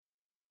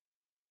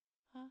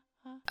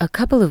A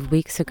couple of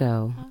weeks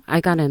ago,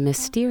 I got a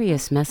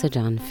mysterious message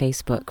on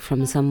Facebook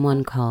from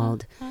someone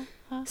called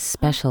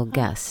Special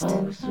Guest.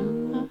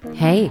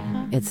 Hey,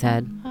 it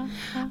said,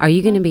 are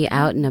you going to be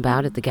out and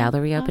about at the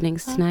gallery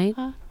openings tonight?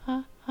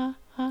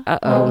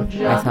 Uh-oh,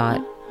 I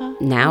thought.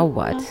 Now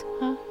what?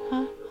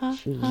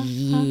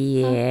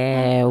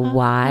 Yeah,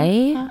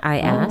 why? I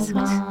asked.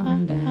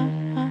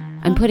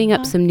 I'm putting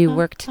up some new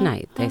work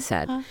tonight, they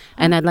said,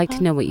 and I'd like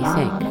to know what you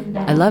think.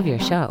 I love your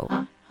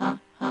show.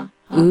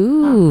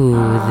 Ooh,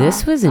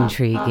 this was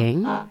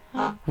intriguing.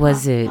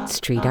 Was it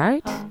street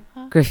art?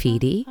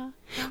 Graffiti?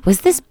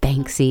 Was this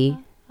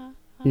Banksy?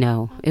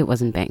 No, it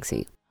wasn't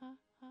Banksy.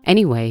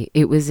 Anyway,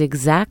 it was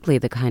exactly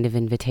the kind of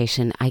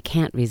invitation I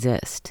can't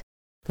resist.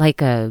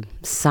 Like a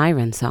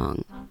siren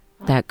song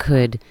that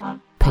could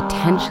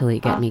potentially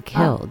get me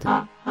killed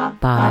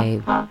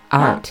by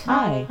art.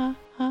 Hi,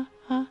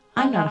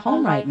 I'm not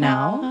home right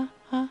now,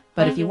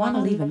 but if you want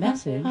to leave a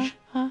message,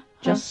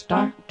 just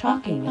start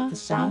talking at the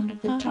sound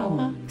of the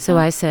tone. So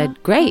I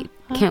said, great,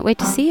 can't wait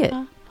to see it,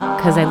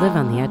 because I live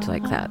on the edge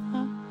like that.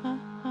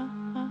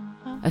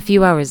 A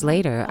few hours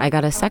later, I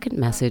got a second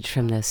message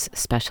from this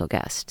special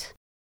guest.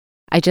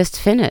 I just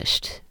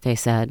finished, they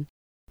said.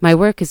 My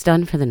work is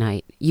done for the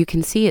night. You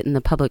can see it in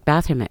the public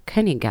bathroom at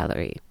Koenig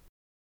Gallery.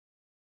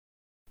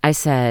 I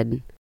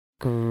said,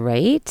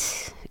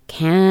 great,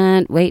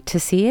 can't wait to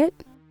see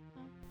it,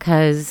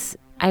 because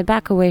I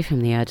back away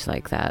from the edge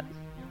like that.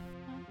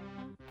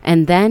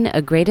 And then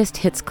a greatest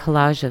hits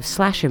collage of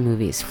slasher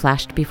movies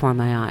flashed before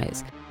my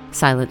eyes.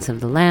 Silence of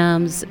the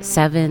Lambs,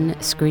 Seven,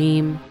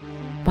 Scream.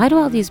 Why do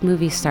all these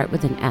movies start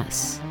with an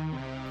S?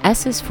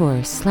 S is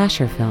for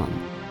slasher film.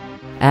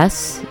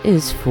 S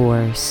is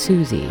for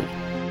Susie.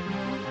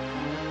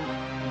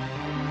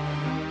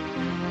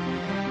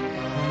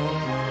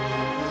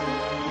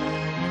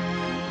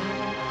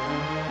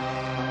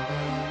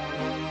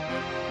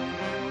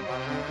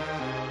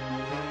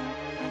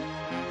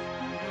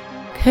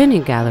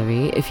 Koenig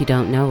Gallery, if you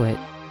don't know it,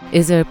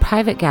 is a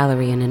private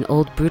gallery in an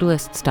old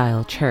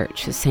brutalist-style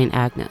church, St.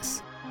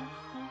 Agnes.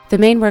 The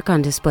main work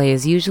on display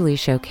is usually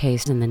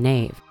showcased in the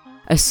nave,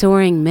 a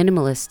soaring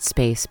minimalist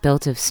space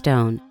built of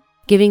stone,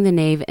 giving the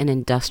nave an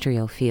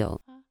industrial feel.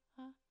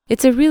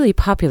 It's a really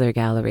popular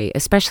gallery,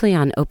 especially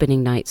on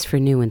opening nights for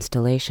new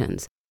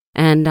installations,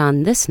 and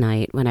on this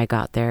night, when I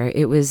got there,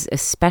 it was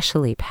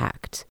especially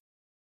packed.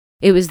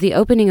 It was the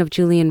opening of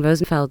Julian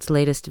Rosenfeld's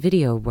latest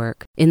video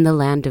work, In the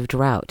Land of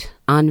Drought,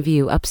 on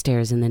view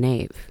upstairs in the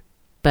nave.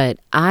 But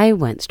I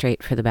went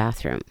straight for the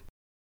bathroom,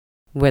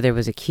 where there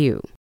was a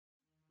queue,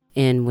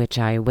 in which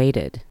I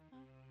waited,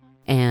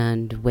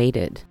 and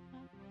waited,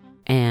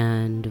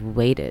 and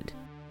waited.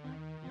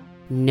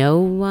 No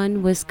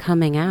one was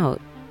coming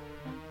out.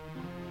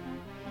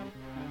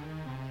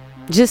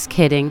 Just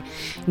kidding.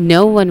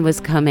 No one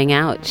was coming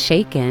out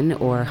shaken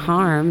or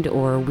harmed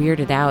or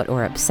weirded out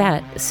or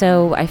upset,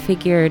 so I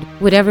figured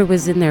whatever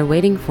was in there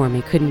waiting for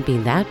me couldn't be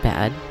that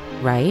bad,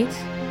 right?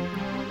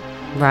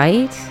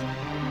 Right?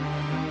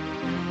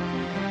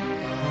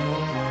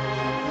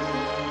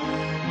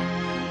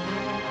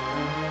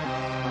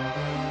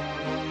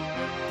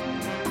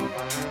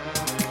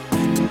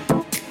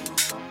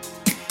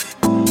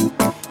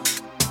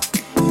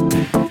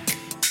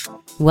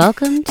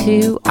 Welcome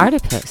to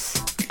Artipus.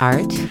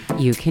 Art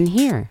you can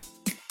hear.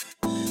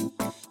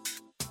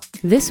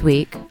 This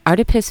week,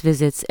 Artipus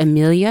visits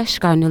Emilia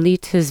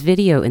Scarnolita's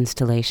video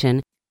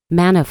installation,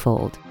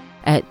 Manifold,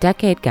 at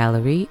Decade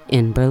Gallery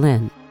in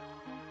Berlin.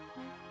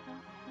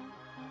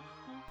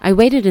 I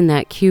waited in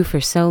that queue for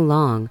so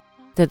long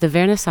that the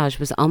vernissage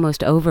was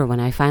almost over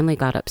when I finally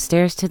got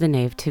upstairs to the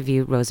nave to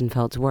view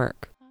Rosenfeld's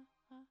work.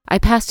 I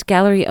passed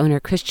gallery owner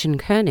Christian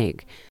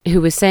Koenig,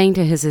 who was saying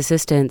to his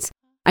assistants,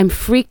 "I'm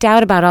freaked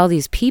out about all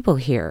these people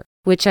here,"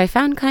 which I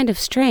found kind of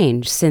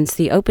strange since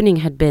the opening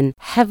had been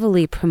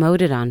heavily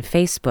promoted on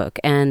Facebook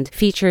and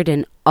featured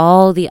in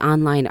all the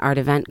online art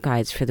event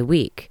guides for the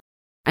week.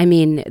 I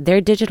mean,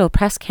 their digital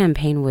press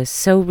campaign was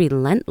so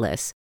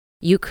relentless,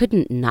 you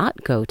couldn't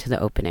not go to the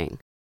opening.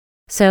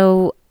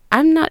 So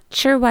I'm not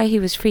sure why he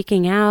was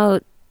freaking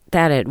out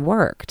that it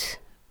worked,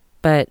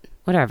 but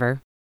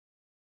whatever.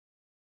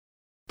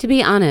 To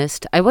be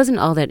honest, I wasn't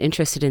all that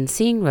interested in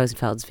seeing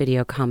Rosenfeld's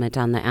video comment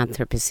on the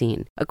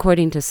Anthropocene.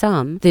 According to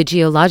some, the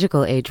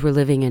geological age we're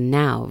living in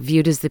now,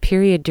 viewed as the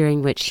period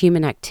during which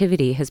human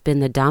activity has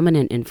been the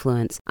dominant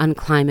influence on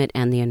climate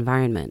and the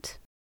environment.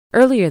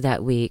 Earlier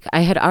that week,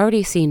 I had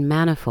already seen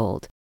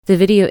Manifold, the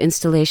video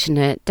installation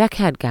at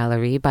Decade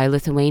Gallery by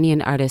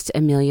Lithuanian artist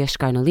Emilia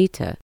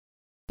Scarnolita.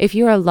 If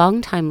you're a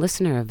long-time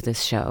listener of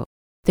this show,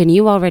 then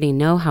you already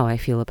know how I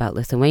feel about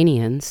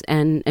Lithuanians,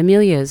 and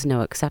Emilia is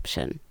no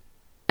exception.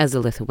 As a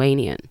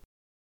Lithuanian.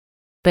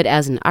 But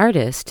as an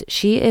artist,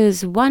 she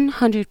is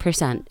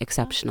 100%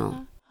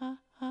 exceptional.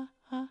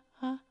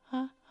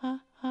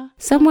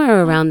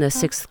 Somewhere around the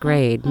 6th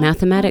grade,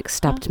 mathematics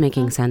stopped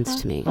making sense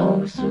to me.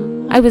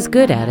 I was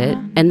good at it,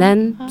 and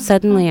then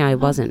suddenly I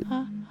wasn't.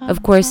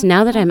 Of course,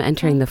 now that I'm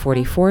entering the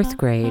 44th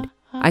grade,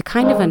 I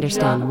kind of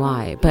understand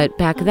why, but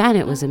back then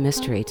it was a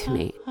mystery to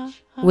me,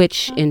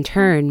 which in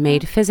turn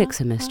made physics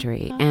a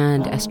mystery,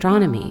 and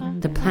astronomy,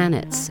 the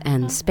planets,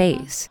 and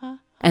space.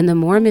 And the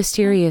more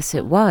mysterious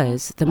it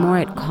was, the more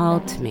it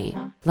called to me,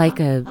 like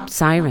a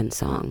siren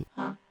song.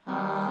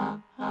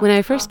 When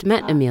I first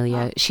met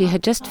Amelia, she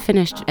had just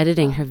finished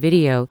editing her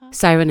video,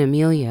 Siren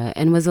Amelia,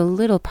 and was a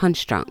little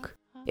punch drunk.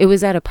 It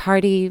was at a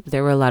party,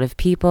 there were a lot of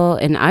people,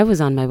 and I was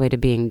on my way to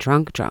being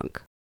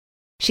drunk.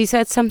 She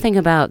said something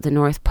about the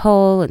North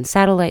Pole and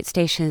satellite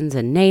stations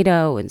and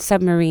NATO and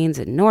submarines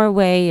in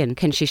Norway, and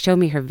can she show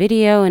me her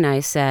video? And I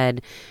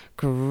said,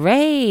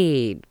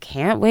 great,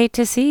 can't wait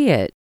to see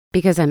it,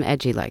 because I'm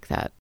edgy like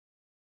that.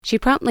 She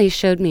promptly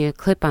showed me a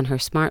clip on her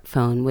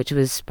smartphone, which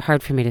was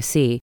hard for me to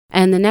see,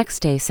 and the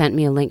next day sent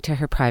me a link to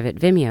her private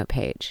Vimeo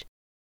page.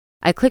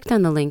 I clicked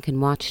on the link and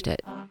watched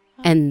it,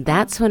 and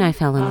that's when I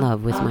fell in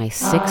love with my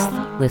sixth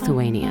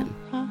Lithuanian.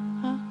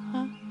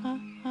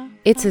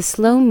 It's a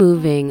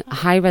slow-moving,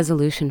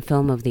 high-resolution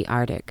film of the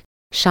Arctic,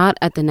 shot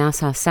at the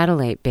NASA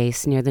satellite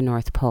base near the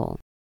North Pole.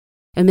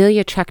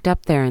 Amelia trekked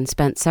up there and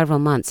spent several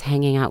months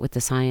hanging out with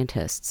the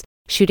scientists,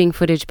 shooting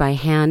footage by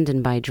hand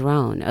and by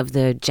drone of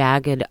the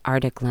jagged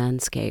Arctic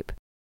landscape.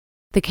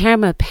 The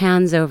camera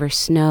pans over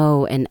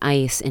snow and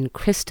ice in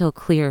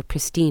crystal-clear,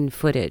 pristine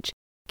footage,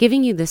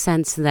 giving you the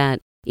sense that,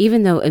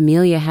 even though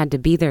Amelia had to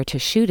be there to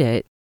shoot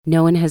it,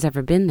 no one has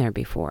ever been there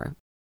before.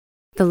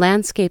 The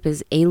landscape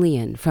is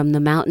alien, from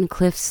the mountain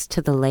cliffs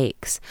to the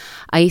lakes,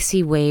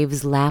 icy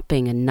waves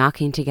lapping and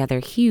knocking together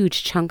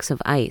huge chunks of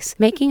ice,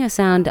 making a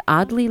sound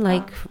oddly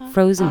like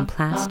frozen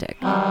plastic.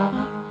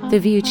 The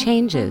view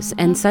changes,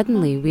 and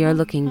suddenly we are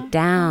looking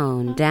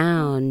down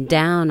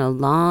a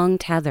long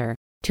tether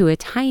to a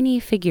tiny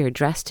figure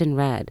dressed in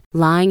red,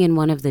 lying in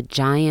one of the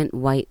giant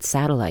white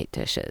satellite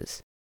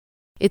dishes.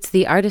 It's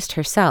the artist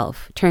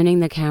herself,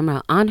 turning the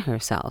camera on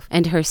herself,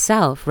 and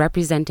herself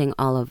representing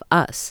all of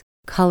us,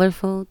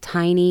 colorful,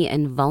 tiny,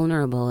 and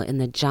vulnerable in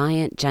the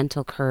giant,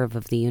 gentle curve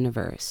of the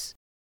universe.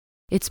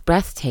 It's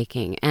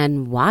breathtaking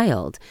and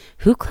wild.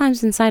 Who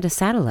climbs inside a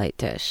satellite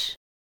dish?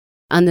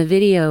 On the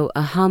video,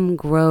 a hum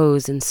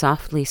grows and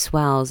softly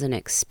swells and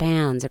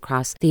expands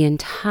across the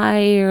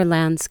entire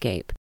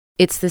landscape.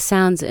 It's the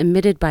sounds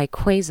emitted by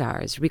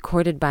quasars,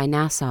 recorded by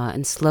NASA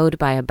and slowed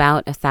by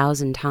about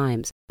 1,000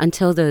 times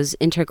until those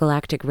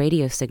intergalactic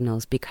radio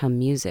signals become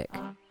music.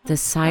 The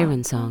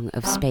siren song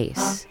of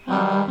space.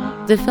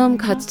 The film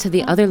cuts to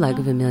the other leg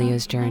of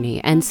Amelia's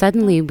journey, and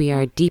suddenly we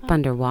are deep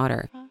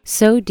underwater.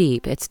 So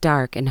deep it's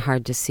dark and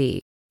hard to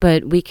see,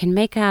 but we can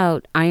make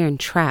out iron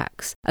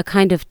tracks, a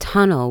kind of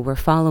tunnel we're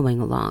following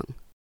along.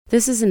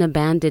 This is an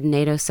abandoned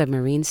NATO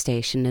submarine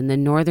station in the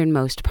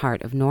northernmost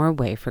part of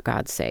Norway, for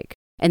God's sake.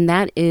 And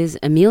that is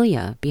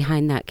Amelia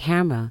behind that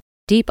camera,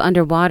 deep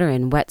underwater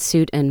in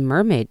wetsuit and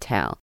mermaid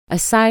tail, a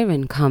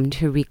siren come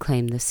to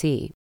reclaim the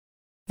sea.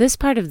 This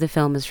part of the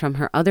film is from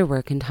her other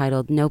work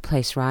entitled No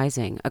Place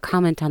Rising, a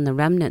comment on the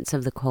remnants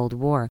of the Cold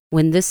War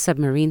when this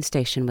submarine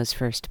station was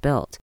first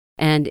built,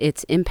 and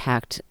its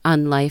impact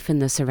on life in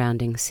the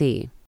surrounding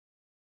sea.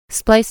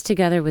 Spliced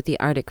together with the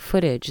Arctic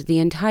footage, the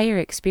entire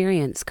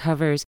experience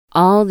covers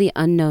all the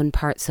unknown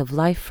parts of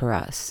life for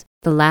us,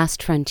 the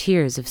last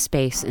frontiers of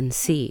space and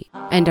sea,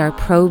 and our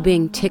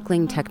probing,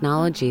 tickling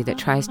technology that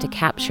tries to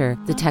capture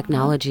the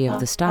technology of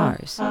the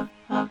stars.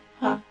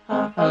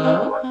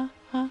 Hello?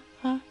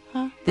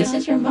 This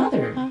is your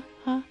mother.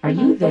 Are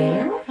you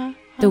there?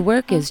 The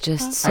work is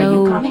just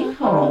so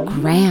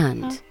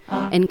grand,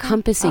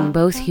 encompassing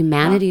both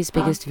humanity's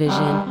biggest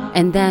vision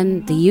and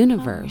then the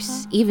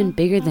universe, even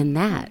bigger than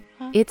that.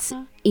 It's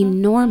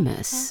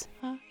enormous.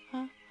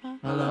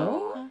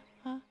 Hello?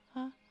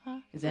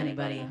 Is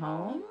anybody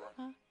home?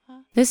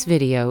 This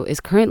video is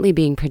currently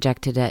being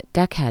projected at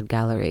Decad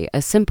Gallery,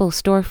 a simple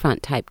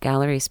storefront-type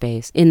gallery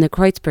space in the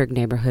Kreuzberg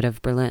neighborhood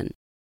of Berlin.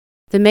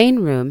 The main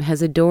room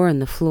has a door in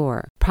the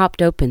floor,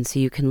 propped open so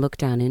you can look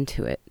down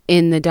into it.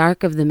 In the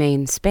dark of the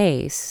main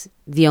space,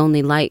 the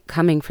only light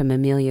coming from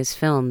Amelia's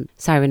film,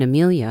 Siren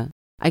Amelia,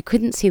 I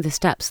couldn't see the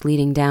steps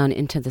leading down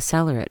into the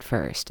cellar at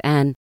first,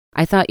 and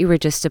I thought you were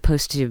just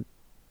supposed to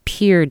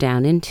peer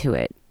down into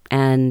it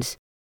and,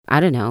 I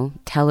don't know,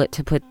 tell it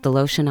to put the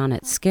lotion on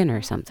its skin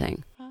or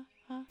something.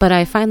 But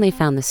I finally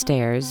found the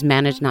stairs,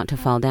 managed not to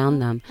fall down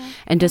them,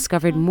 and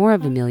discovered more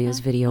of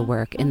Amelia's video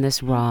work in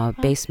this raw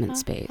basement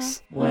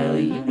space. Well,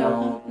 you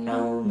don't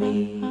know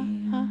me,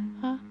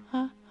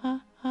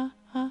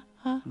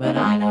 but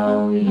I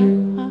know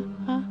you,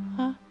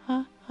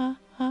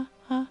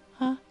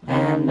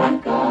 and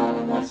I've got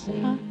a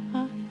message.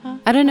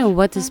 I don't know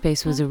what the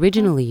space was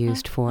originally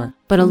used for,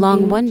 but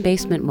along one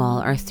basement wall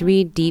are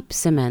 3 deep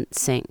cement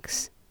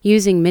sinks.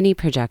 Using mini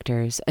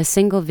projectors, a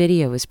single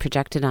video is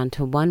projected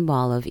onto one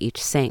wall of each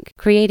sink,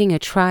 creating a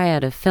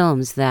triad of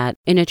films that,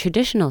 in a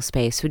traditional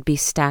space, would be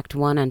stacked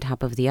one on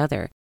top of the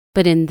other,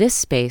 but in this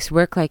space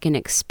work like an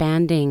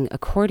expanding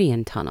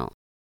accordion tunnel.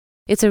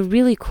 It's a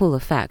really cool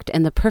effect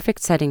and the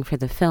perfect setting for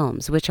the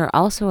films, which are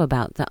also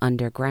about the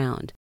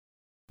underground.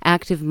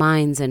 Active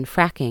mines and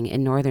fracking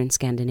in northern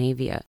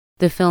Scandinavia,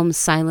 the film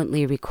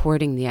silently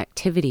recording the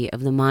activity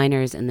of the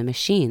miners and the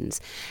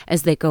machines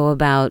as they go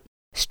about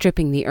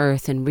stripping the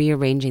earth and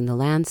rearranging the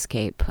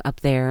landscape up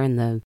there in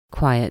the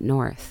quiet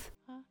north.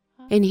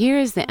 And here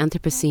is the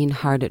Anthropocene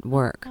hard at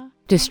work,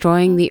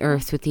 destroying the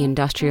earth with the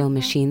industrial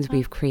machines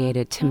we've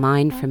created to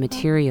mine for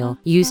material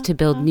used to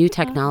build new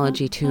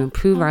technology to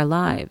improve our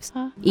lives,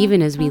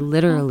 even as we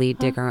literally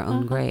dig our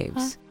own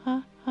graves.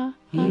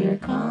 Here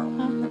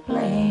come the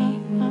plane.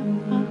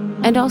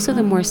 And also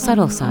the more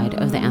subtle side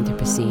of the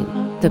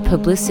Anthropocene, the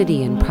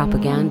publicity and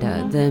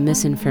propaganda, the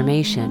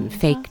misinformation,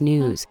 fake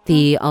news,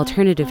 the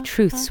alternative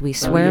truths we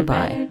swear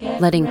by,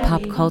 letting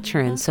pop culture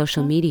and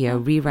social media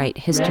rewrite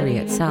history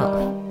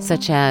itself,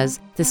 such as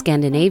the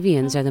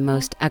Scandinavians are the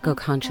most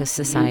eco-conscious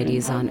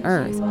societies on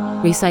Earth,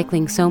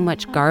 recycling so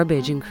much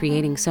garbage and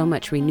creating so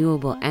much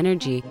renewable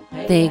energy,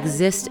 they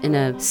exist in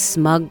a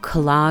smug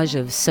collage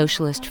of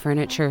socialist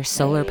furniture,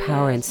 solar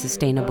power, and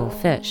sustainable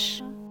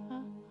fish.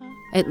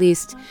 At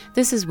least,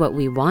 this is what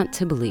we want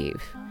to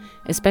believe,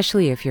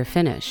 especially if you're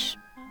Finnish.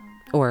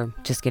 Or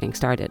just getting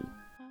started.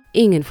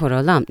 Ingen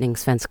förolämpning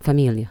svensk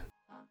familj.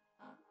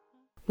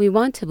 We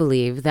want to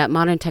believe that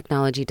modern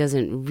technology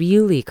doesn't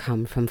really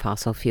come from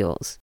fossil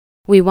fuels.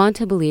 We want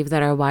to believe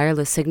that our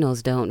wireless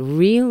signals don't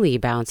really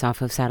bounce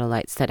off of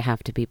satellites that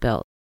have to be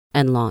built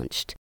and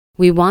launched.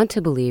 We want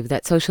to believe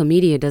that social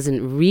media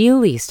doesn't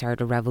really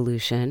start a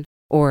revolution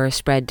or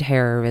spread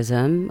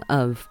terrorism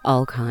of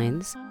all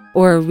kinds,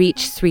 or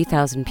reach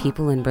 3,000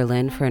 people in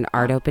Berlin for an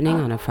art opening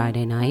on a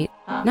Friday night.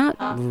 Not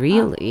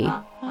really. And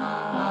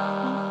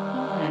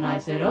I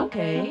said,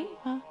 okay,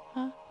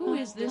 who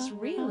is this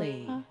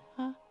really?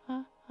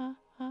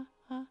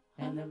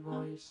 And the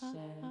voice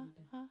said...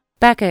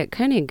 Back at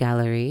Koenig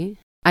Gallery,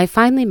 I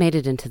finally made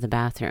it into the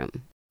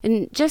bathroom.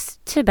 And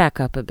just to back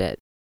up a bit,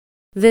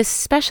 this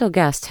special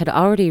guest had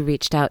already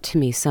reached out to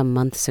me some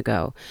months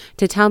ago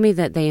to tell me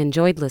that they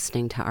enjoyed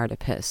listening to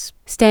Artipus,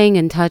 staying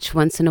in touch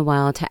once in a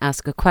while to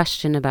ask a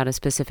question about a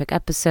specific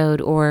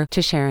episode or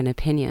to share an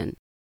opinion.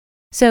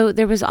 So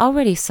there was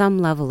already some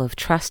level of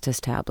trust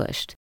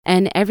established,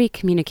 and every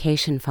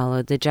communication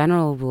followed the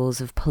general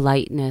rules of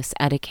politeness,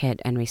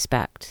 etiquette, and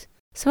respect.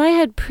 So I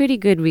had pretty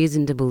good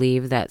reason to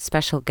believe that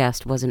special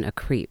guest wasn't a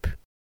creep.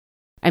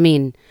 I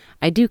mean,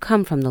 I do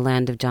come from the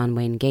land of John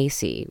Wayne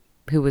Gacy,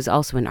 who was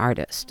also an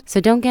artist. So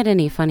don't get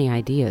any funny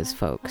ideas,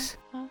 folks.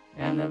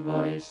 And the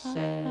voice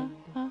said,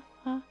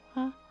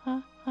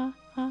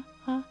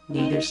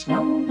 neither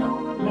snow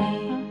nor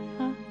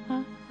rain.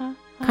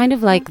 Kind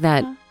of like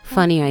that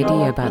funny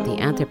idea about the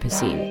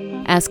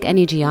Anthropocene. Ask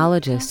any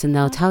geologist and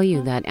they'll tell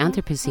you that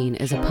Anthropocene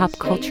is a pop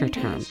culture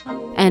term.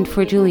 And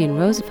for Julian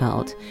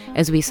Roosevelt,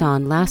 as we saw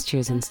in last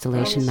year's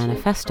installation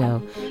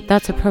manifesto,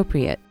 that's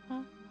appropriate.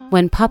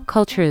 When pop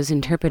culture is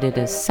interpreted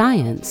as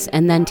science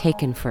and then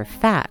taken for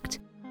fact,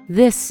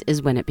 this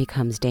is when it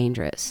becomes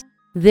dangerous.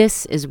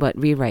 This is what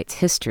rewrites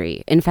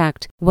history. In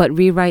fact, what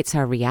rewrites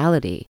our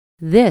reality.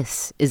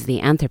 This is the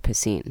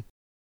Anthropocene.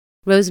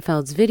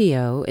 Roosevelt's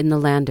video, In the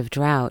Land of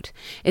Drought,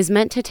 is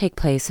meant to take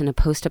place in a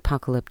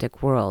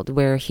post-apocalyptic world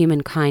where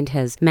humankind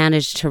has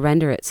managed to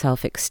render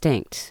itself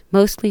extinct,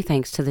 mostly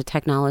thanks to the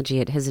technology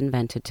it has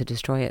invented to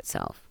destroy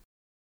itself.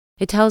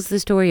 It tells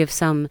the story of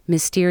some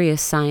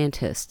mysterious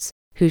scientists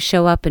who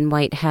show up in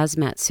white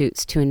hazmat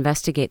suits to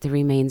investigate the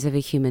remains of a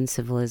human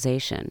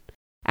civilization,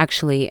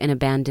 actually an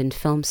abandoned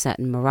film set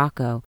in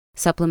Morocco,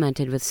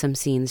 supplemented with some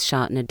scenes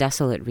shot in a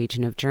desolate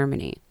region of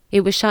Germany.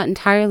 It was shot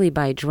entirely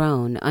by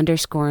drone,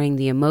 underscoring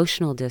the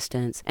emotional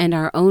distance and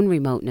our own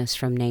remoteness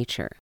from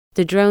nature.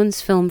 The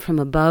drones filmed from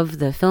above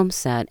the film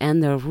set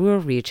and the Ruhr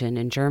region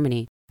in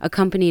Germany,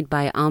 accompanied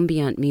by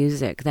ambient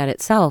music that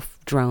itself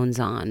drones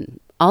on,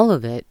 all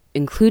of it,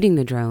 including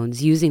the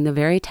drones, using the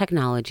very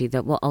technology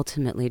that will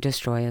ultimately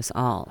destroy us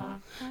all.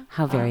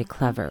 How very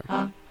clever.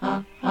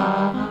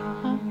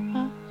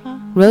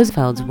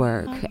 Roosevelt's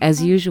work,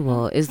 as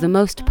usual, is the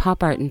most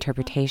pop art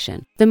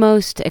interpretation, the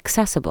most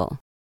accessible.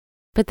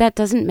 But that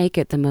doesn't make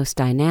it the most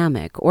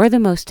dynamic, or the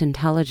most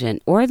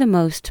intelligent, or the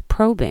most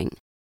probing.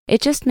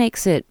 It just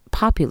makes it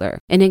popular,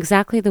 in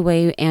exactly the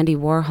way Andy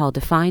Warhol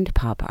defined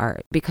pop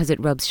art, because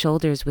it rubs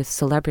shoulders with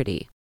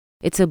celebrity.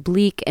 It's a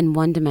bleak and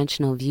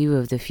one-dimensional view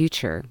of the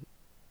future,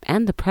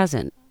 and the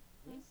present.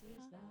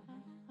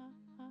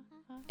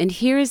 And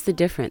here is the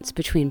difference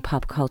between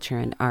pop culture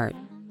and art.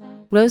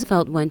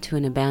 Roosevelt went to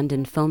an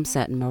abandoned film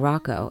set in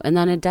Morocco and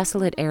then a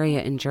desolate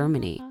area in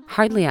Germany,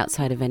 hardly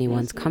outside of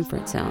anyone's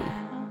comfort zone.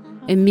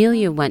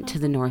 Amelia went to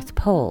the North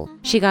Pole.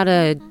 She got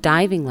a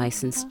diving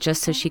license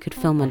just so she could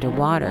film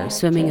underwater,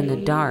 swimming in the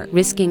dark,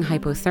 risking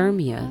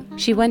hypothermia.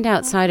 She went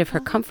outside of her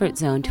comfort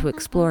zone to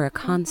explore a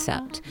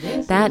concept.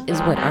 That is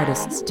what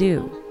artists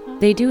do.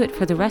 They do it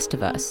for the rest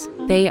of us.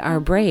 They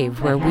are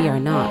brave where we are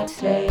not.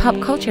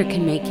 Pop culture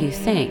can make you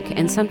think,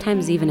 and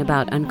sometimes even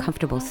about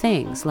uncomfortable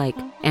things, like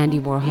Andy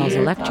Warhol's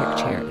electric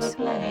chairs.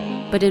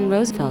 But in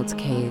Roosevelt's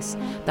case,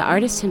 the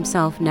artist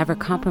himself never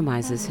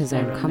compromises his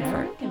own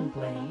comfort.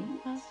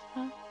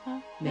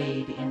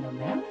 Made in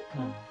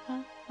America.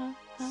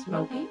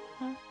 Smoking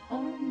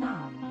or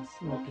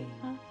non-smoking?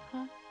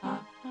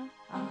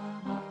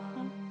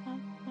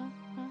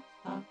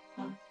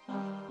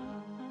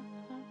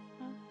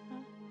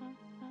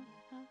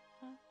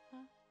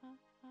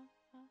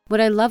 What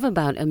I love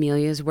about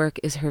Amelia's work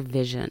is her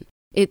vision.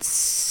 It's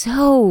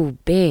so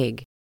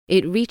big.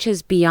 It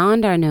reaches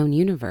beyond our known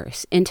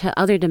universe into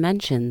other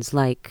dimensions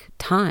like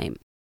time.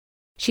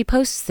 She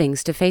posts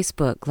things to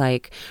Facebook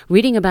like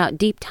reading about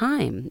deep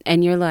time,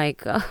 and you're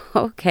like, oh,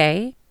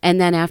 okay. And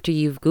then after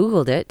you've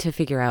Googled it to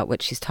figure out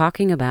what she's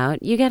talking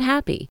about, you get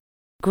happy.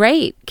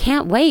 Great,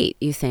 can't wait,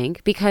 you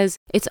think, because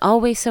it's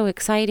always so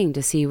exciting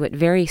to see what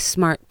very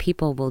smart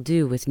people will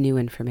do with new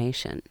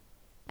information.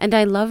 And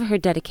I love her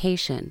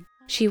dedication.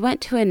 She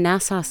went to a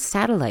NASA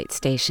satellite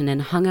station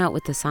and hung out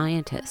with the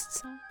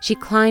scientists. She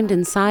climbed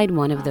inside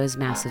one of those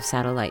massive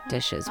satellite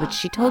dishes, which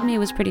she told me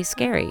was pretty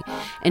scary,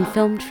 and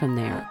filmed from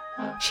there.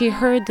 She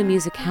heard the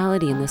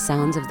musicality and the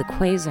sounds of the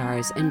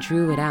quasars and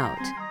drew it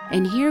out.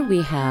 And here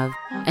we have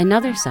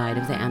another side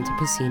of the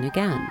Anthropocene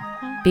again.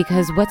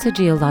 Because what's a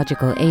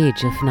geological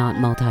age if not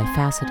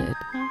multifaceted?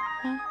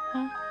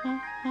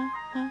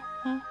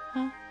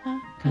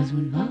 'Cause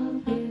when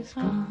love is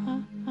gone,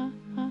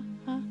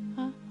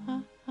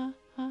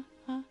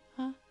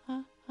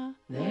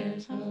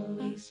 there's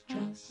always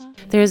just...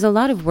 There's a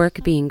lot of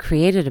work being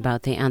created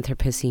about the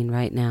Anthropocene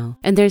right now,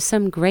 and there's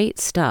some great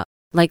stuff,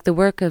 like the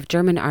work of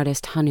German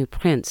artist Hannu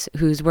Prinz,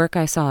 whose work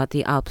I saw at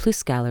the A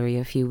Plus Gallery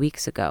a few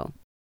weeks ago.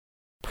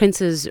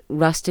 Prince's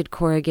rusted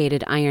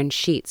corrugated iron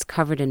sheets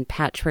covered in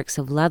patchworks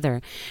of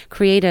leather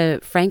create a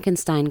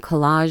Frankenstein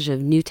collage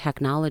of new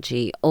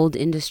technology, old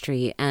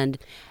industry, and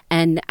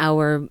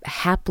our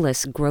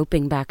hapless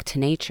groping back to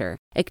nature,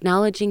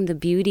 acknowledging the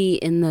beauty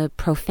in the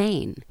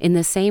profane, in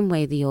the same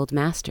way the old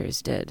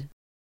masters did.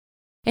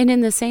 And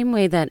in the same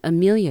way that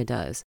Amelia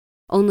does,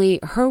 only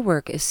her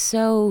work is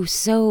so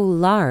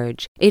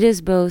large, it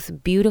is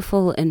both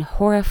beautiful and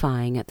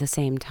horrifying at the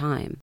same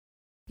time.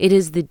 It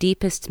is the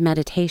deepest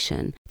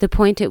meditation, the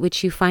point at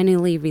which you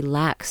finally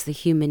relax the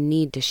human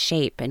need to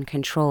shape and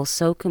control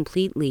so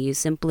completely you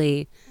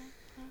simply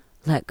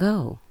let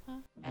go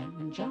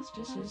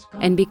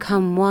and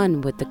become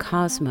one with the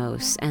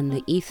cosmos and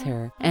the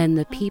ether and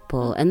the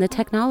people and the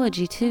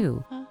technology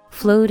too,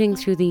 floating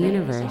through the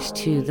universe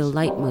to the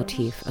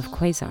leitmotif of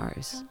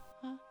quasars.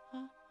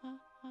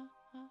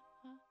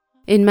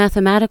 In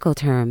mathematical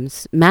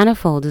terms,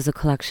 manifold is a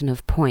collection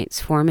of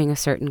points forming a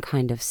certain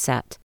kind of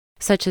set,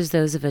 such as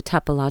those of a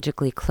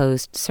topologically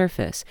closed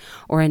surface,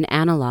 or an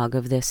analog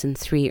of this in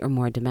 3 or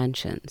more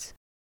dimensions.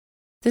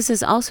 This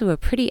is also a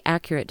pretty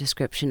accurate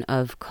description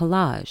of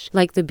collage,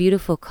 like the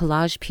beautiful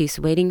collage piece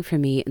waiting for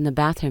me in the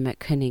bathroom at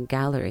Koenig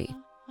Gallery.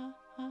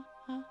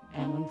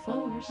 And when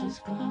force is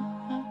gone,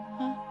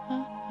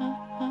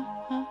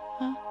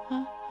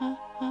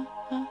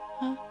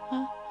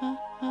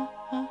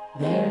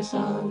 there's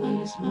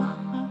always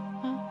Mom.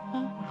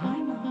 Hi,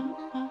 Mom.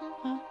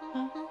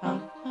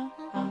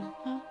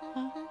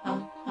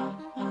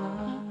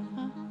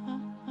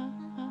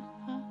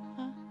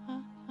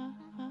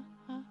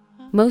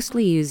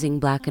 Mostly using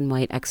black and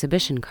white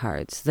exhibition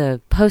cards, the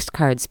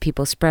postcards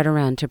people spread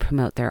around to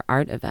promote their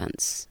art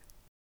events.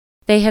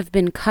 They have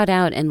been cut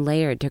out and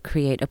layered to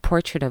create a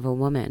portrait of a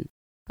woman,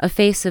 a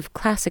face of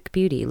classic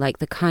beauty like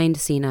the kind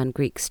seen on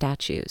Greek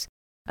statues,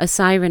 a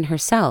siren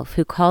herself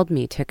who called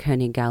me to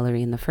Koenig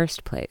Gallery in the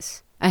first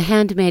place. A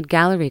handmade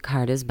gallery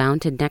card is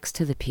mounted next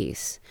to the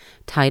piece.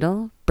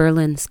 Title,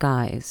 Berlin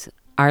Skies.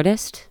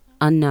 Artist,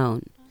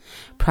 unknown.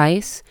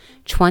 Price,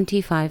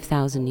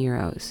 25,000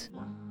 euros.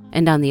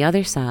 And on the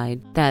other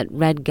side, that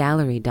red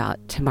gallery dot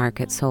to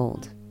mark it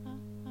sold.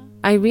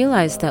 I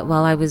realized that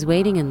while I was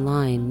waiting in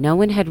line, no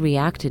one had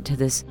reacted to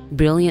this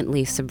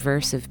brilliantly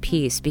subversive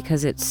piece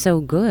because it's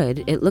so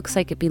good, it looks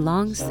like it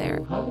belongs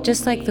there.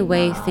 Just like the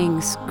way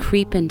things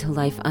creep into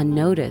life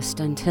unnoticed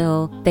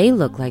until they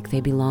look like they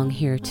belong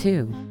here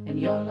too.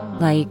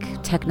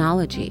 Like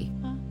technology,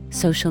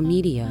 social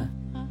media,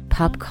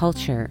 pop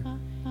culture,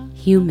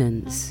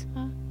 humans.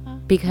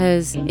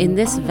 Because in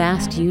this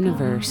vast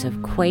universe of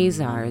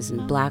quasars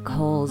and black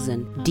holes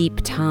and deep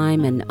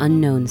time and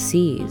unknown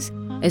seas,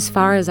 as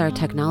far as our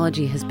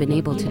technology has been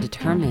able to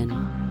determine,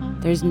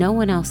 there's no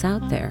one else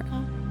out there.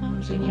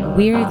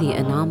 We're the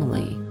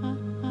anomaly.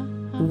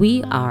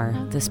 We are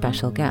the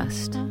special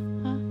guest.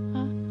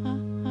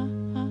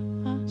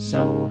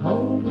 So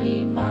hold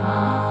me,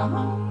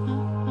 Mom,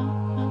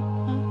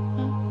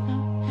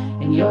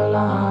 in your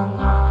long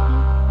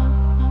arms.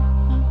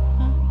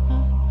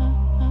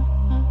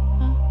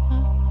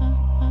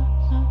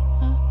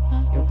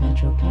 Your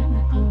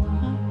petrochemical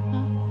arms,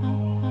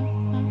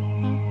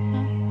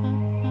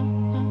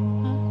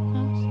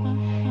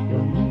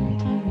 your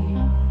military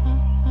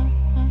arms,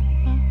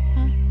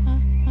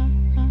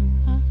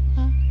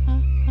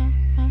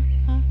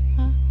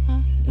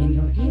 in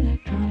your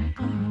electronic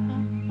arms.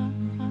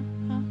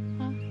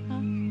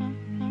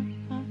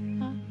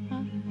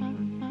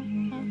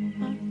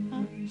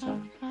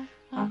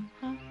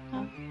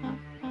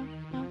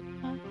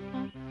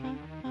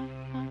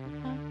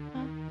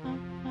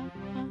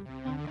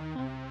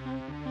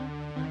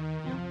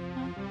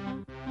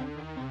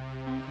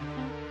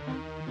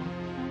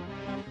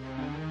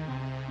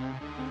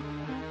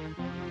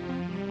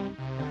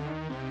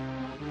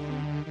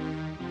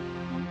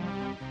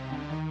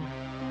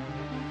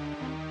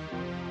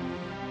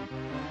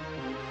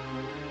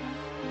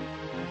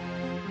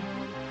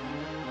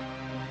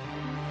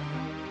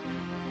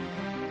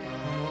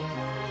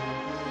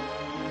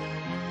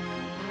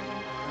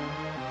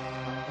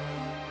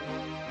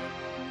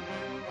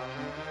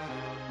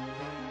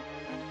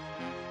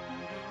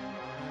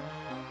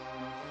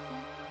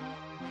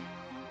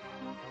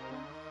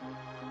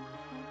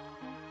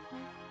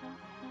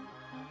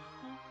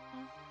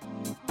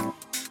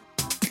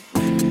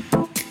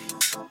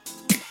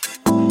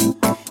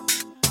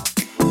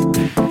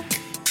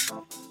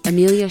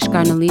 Emilia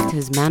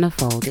Scarnalita's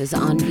Manifold is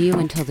on view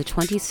until the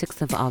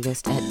 26th of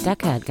August at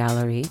Decad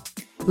Gallery,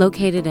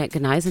 located at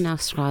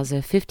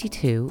Gneisenaustrasse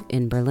 52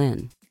 in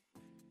Berlin.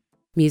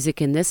 Music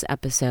in this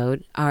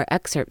episode are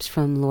excerpts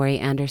from Laurie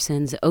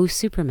Anderson's Oh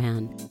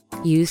Superman,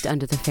 used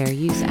under the Fair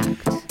Use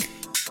Act.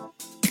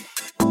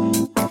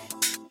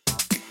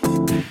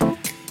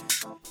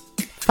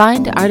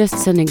 Find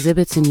artists and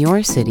exhibits in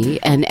your city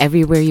and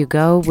everywhere you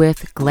go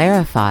with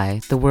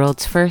Glarify, the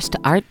world's first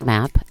art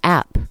map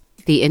app,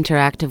 the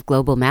interactive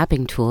global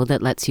mapping tool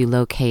that lets you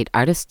locate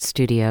artist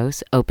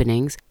studios,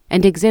 openings,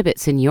 and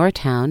exhibits in your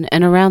town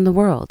and around the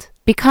world.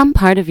 Become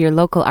part of your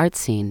local art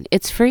scene.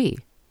 It's free.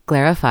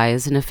 Glarify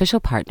is an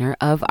official partner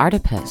of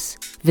Artipus.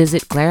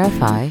 Visit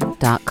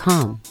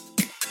glarify.com.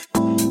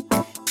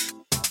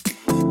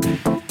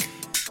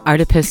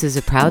 Artipus is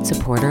a proud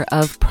supporter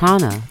of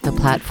Prana, the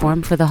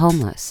platform for the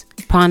homeless.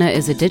 Prana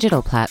is a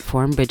digital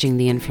platform bridging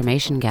the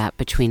information gap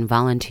between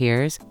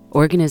volunteers,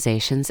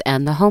 organizations,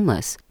 and the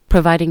homeless,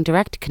 providing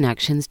direct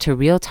connections to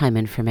real-time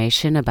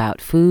information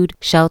about food,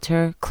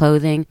 shelter,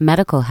 clothing,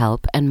 medical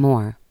help, and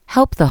more.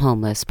 Help the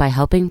homeless by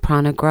helping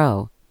Prana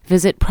grow.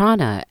 Visit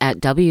Prana at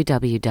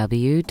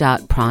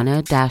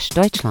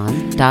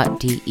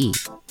www.prana-deutschland.de.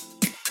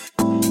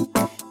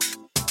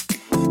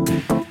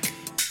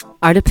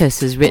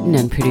 Artipus is written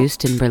and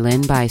produced in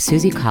Berlin by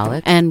Susie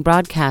Collett and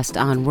broadcast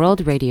on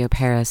World Radio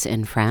Paris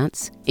in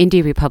France,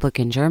 Indie Republic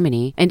in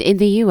Germany, and in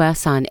the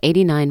U.S. on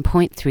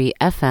 89.3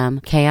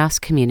 FM Chaos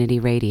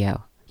Community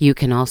Radio. You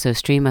can also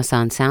stream us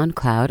on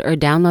SoundCloud or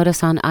download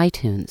us on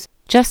iTunes.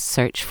 Just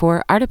search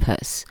for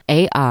Artipus,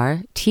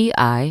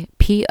 ARTIPOEUS.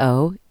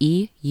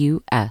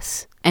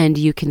 And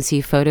you can see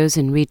photos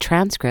and read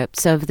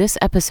transcripts of this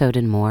episode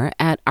and more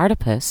at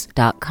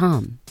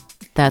artipus.com.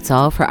 That's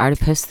all for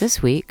Artipus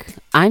this week.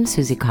 I'm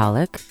Susie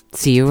Colick.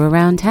 See you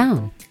around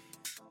town.